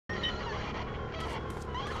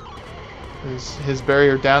Is his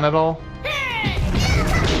barrier down at all?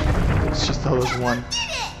 It's just those one.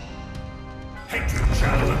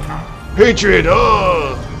 Hatred!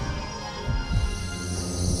 Oh!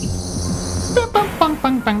 Bang,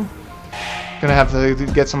 bang, bang. Gonna have to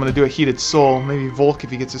get someone to do a heated soul. Maybe Volk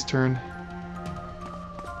if he gets his turn.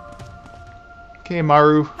 Okay,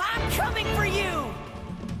 Maru. I'm coming for you.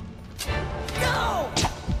 Go!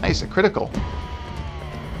 Nice, a critical.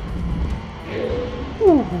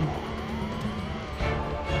 Ooh.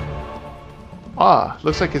 Ah,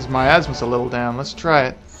 looks like his miasma's a little down. Let's try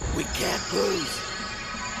it. We can't lose.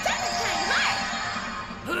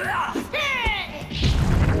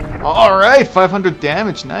 Alright, 500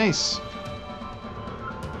 damage, nice.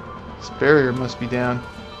 This barrier must be down.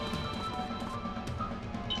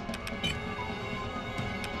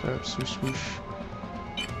 Swoosh, swoosh.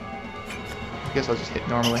 I guess I'll just hit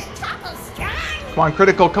normally. Come on,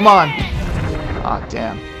 critical, come on! Ah,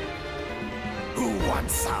 damn. Who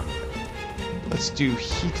wants some? Let's do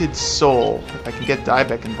Heated Soul, if I can get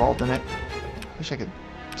Dieback involved in it. Wish I could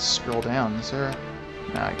scroll down. Is there a...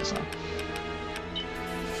 Nah, I guess not.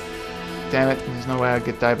 Damn it, there's no way I'd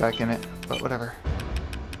get Dieback in it, but whatever.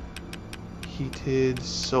 Heated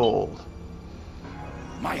Soul.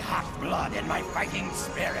 My hot blood and my fighting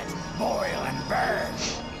spirit boil and burn.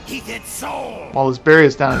 Heated soul. While his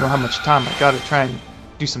barrier's down, I don't have much time. I gotta try and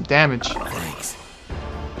do some damage. Thanks.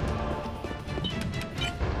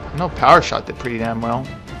 I know Power Shot did pretty damn well.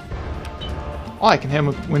 Oh, I can hit him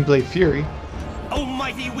with Windblade Fury.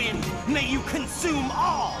 Almighty wind, may you consume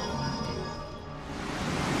all.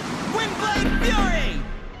 Windblade Fury.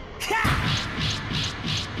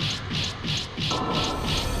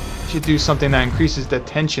 Should do something that increases the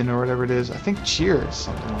tension or whatever it is. I think Cheer is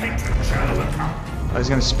something like that. Oh, he's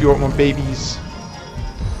gonna spew out more babies.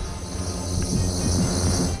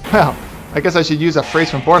 Well, I guess I should use a phrase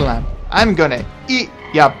from Borderland. I'm gonna eat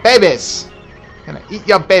your babies. Gonna eat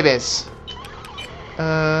your babies.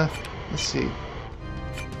 Let's see.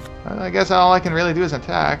 I guess all I can really do is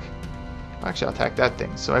attack. Actually, I'll attack that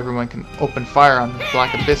thing so everyone can open fire on the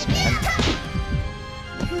Black Abyss man.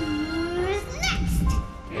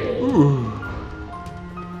 Ooh.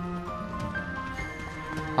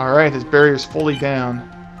 Alright, his barrier's fully down.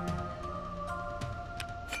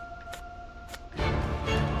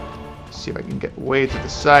 Let's see if I can get way to the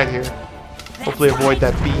side here. Hopefully avoid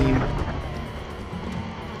that beam.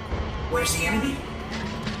 Where's the enemy?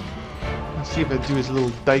 Let's see if I do his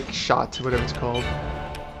little dike shot, whatever it's called.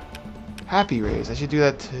 Happy Rays, I should do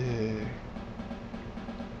that to...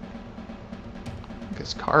 I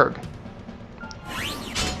guess Karg.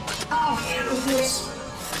 I'll handle this.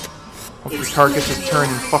 Hopefully Karg gets his turn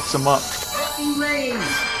and fucks him up.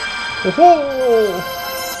 Oh-ho!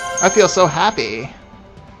 I feel so happy.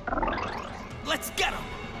 Let's get him.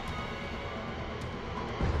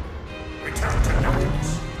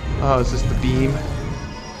 Oh, is this the beam?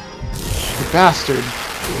 You bastard.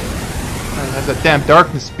 Oh, it has that damn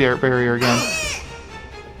darkness barrier again.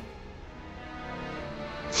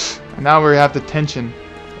 And now we have the tension.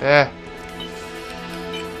 Eh.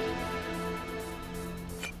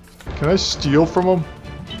 Can I steal from him?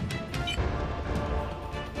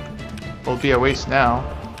 Well, it'll be a waste now.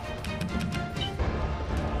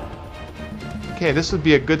 Okay, this would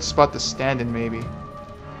be a good spot to stand in, maybe.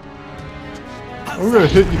 I'm gonna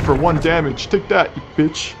hit you for 1 damage. Take that, you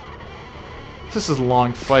bitch. This is a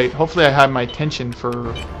long fight. Hopefully I have my tension for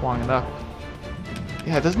long enough.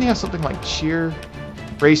 Yeah, doesn't he have something like Cheer?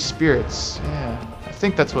 Raise Spirits. Yeah, I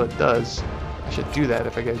think that's what it does. I should do that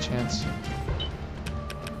if I get a chance.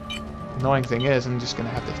 Annoying thing is, I'm just gonna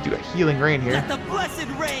have to do a healing rain here. Let the blessed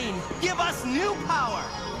rain give us new power.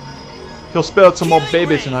 He'll spit out some more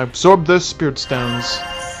babies and I absorb those spirit stones.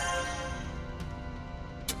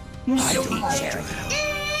 I need cherry.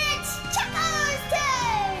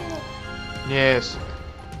 Yes.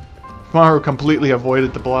 Maru completely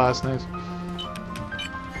avoided the blast. Nice.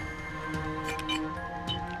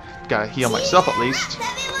 Gotta heal myself at least.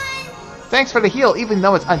 Thanks for the heal, even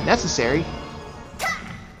though it's unnecessary.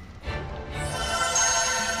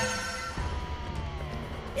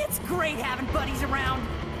 It's great having buddies around.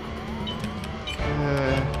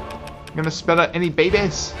 I'm gonna spit out any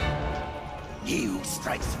babies. He who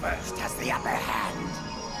strikes first has the upper hand.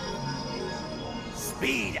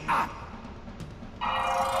 Speed up.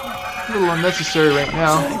 A little unnecessary right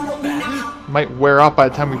now. Might wear out by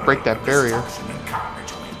the time we break that barrier.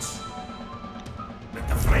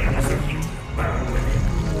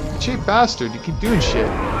 Cheap bastard, you keep doing shit.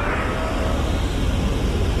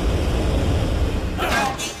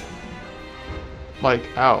 Like,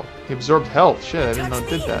 ow. He absorbed health. Shit, I didn't know it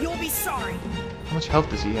did that. You'll be sorry. How much health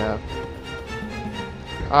does he have?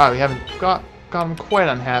 Ah, we haven't got him quite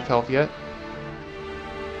on half health yet.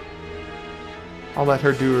 I'll let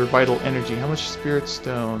her do her vital energy. How much spirit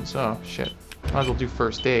stones? Oh, shit. Might as well do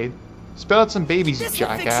first aid. Spit out some babies, you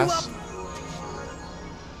jackass.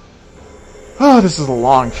 Oh, this is a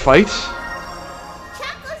long fight.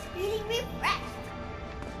 Chocolate's feeling refreshed.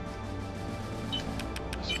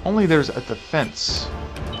 Only there's a defense.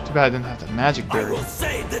 Too bad I didn't have the magic I barrier. will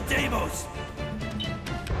save the Deimos.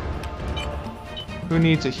 Who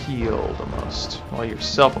needs a heal the most? Well,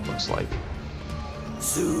 yourself, it looks like.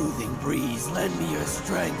 Soothing breeze, lend me your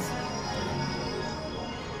strength.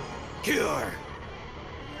 Cure.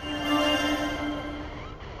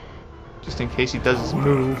 Just in case he does his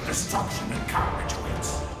move. Destruction and carnage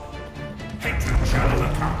awaits. Hatred shall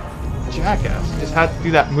overcome. Jackass. Just had to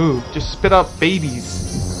do that move. Just spit out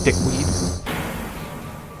babies, dickweed.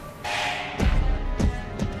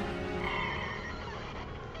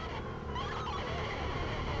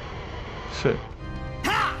 Shit.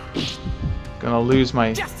 Gonna lose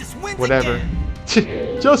my whatever.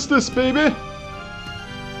 Justice, baby!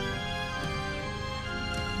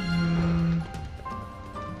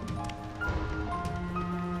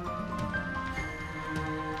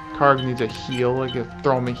 Karg needs a heal. I could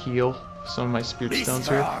throw him a heal. Some of my spirit stones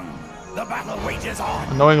here. The battle wages on.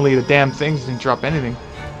 Annoyingly, the damn things didn't drop anything.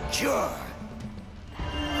 Cure.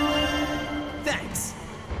 Thanks.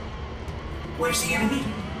 Where's the enemy?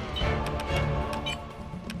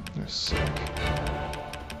 They're sick.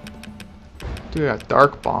 Dude, I got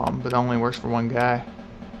Dark Bomb, but that only works for one guy.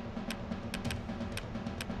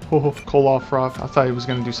 Oh, Koloff Rock. I thought he was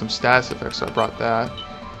gonna do some status effects, so I brought that.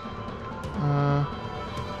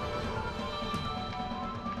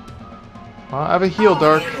 Well, I have a heal,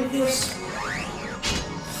 Dark.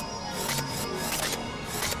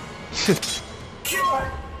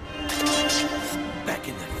 Back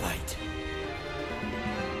in the fight.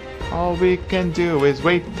 All we can do is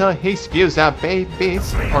wait till he spews out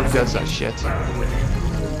babies. Or does that shit.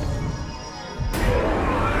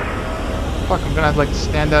 Fuck, I'm gonna have to like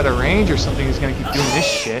stand out of range or something. He's gonna keep doing this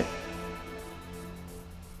shit.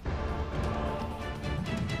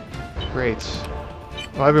 Great.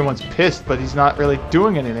 Well, everyone's pissed, but he's not really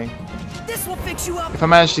doing anything. This will fix you up. If I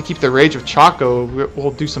manage to keep the Rage of Choco,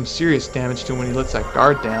 we'll do some serious damage to him when he lets that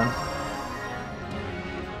guard down.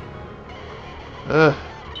 Ugh.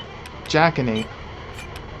 Jackanate.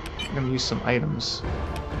 I'm gonna use some items.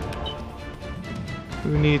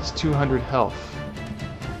 Who needs 200 health?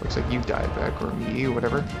 Looks like you died back, or me, or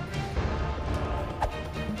whatever.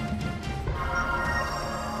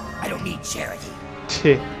 I don't need charity.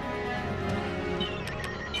 Tch.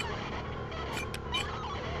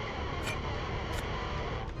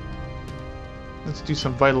 Let's do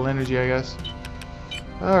some vital energy, I guess.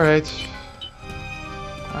 Alright.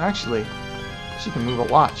 Actually, she can move a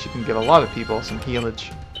lot. She can give a lot of people some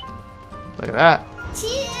healage. Look at that.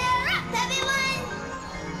 Cheer up, everyone!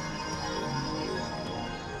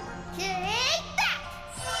 Take that!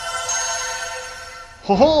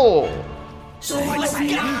 Ho ho! So let's go.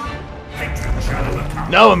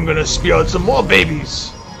 Now I'm gonna spew out some more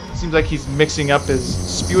babies! Seems like he's mixing up his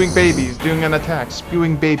spewing babies, doing an attack,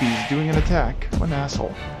 spewing babies, doing an attack. What an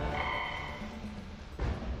asshole.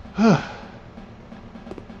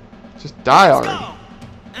 Just die already.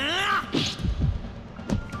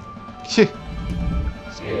 He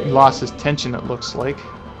lost his tension, it looks like.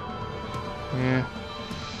 Yeah.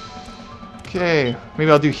 Okay,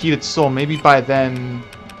 maybe I'll do Heated Soul. Maybe by then...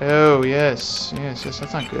 Oh, yes. Yes,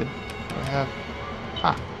 that's not good. What do I have?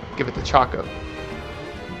 Ah, give it to Choco.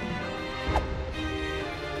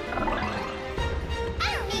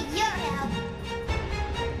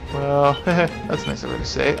 Well, that's nice of her to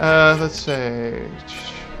say. Let's say...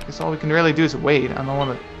 I guess all we can really do is wait. I don't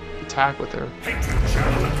want to attack with her.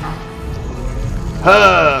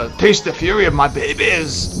 Taste the fury of my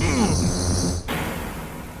babies!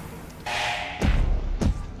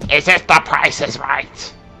 Is it the price is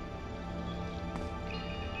right?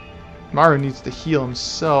 Maru needs to heal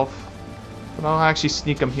himself. But I'll actually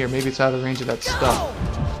sneak him here. Maybe it's out of the range of that stuff.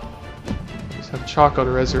 Just have Choco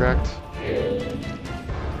to resurrect.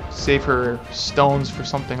 Save her stones for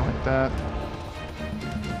something like that.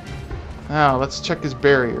 Now, let's check his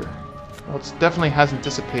barrier. Well, it definitely hasn't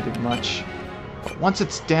dissipated much. But once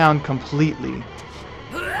it's down completely...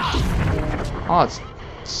 Oh, it's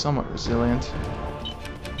somewhat resilient.